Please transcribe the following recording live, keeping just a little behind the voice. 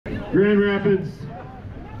Grand Rapids,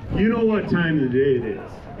 you know what time of the day it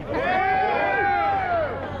is.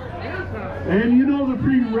 And you know the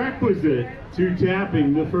prerequisite to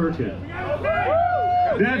tapping the firkin.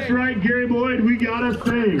 That's right, Gary Boyd, we gotta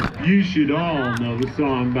sing. You should all know the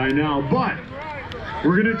song by now, but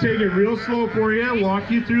we're gonna take it real slow for you, walk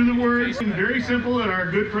you through the words. Very simple that our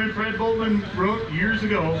good friend Fred Boltman wrote years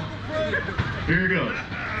ago. Here it goes.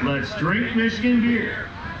 Let's drink Michigan beer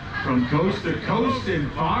from coast to coast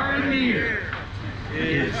and far and near.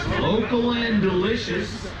 It's local and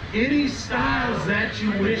delicious, any styles that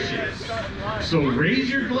you wishes. So raise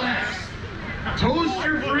your glass, toast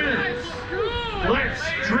your friends. Let's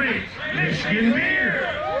drink Michigan beer.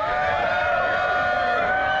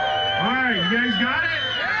 All right, you guys got it?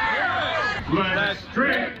 Let's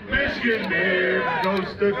drink Michigan beer,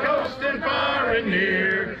 coast to coast and far and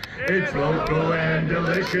near. It's local and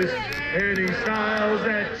delicious, any styles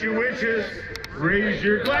that you wishes. Raise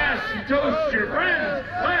your glass and toast your friends.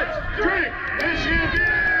 Let's drink Michigan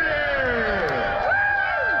beer.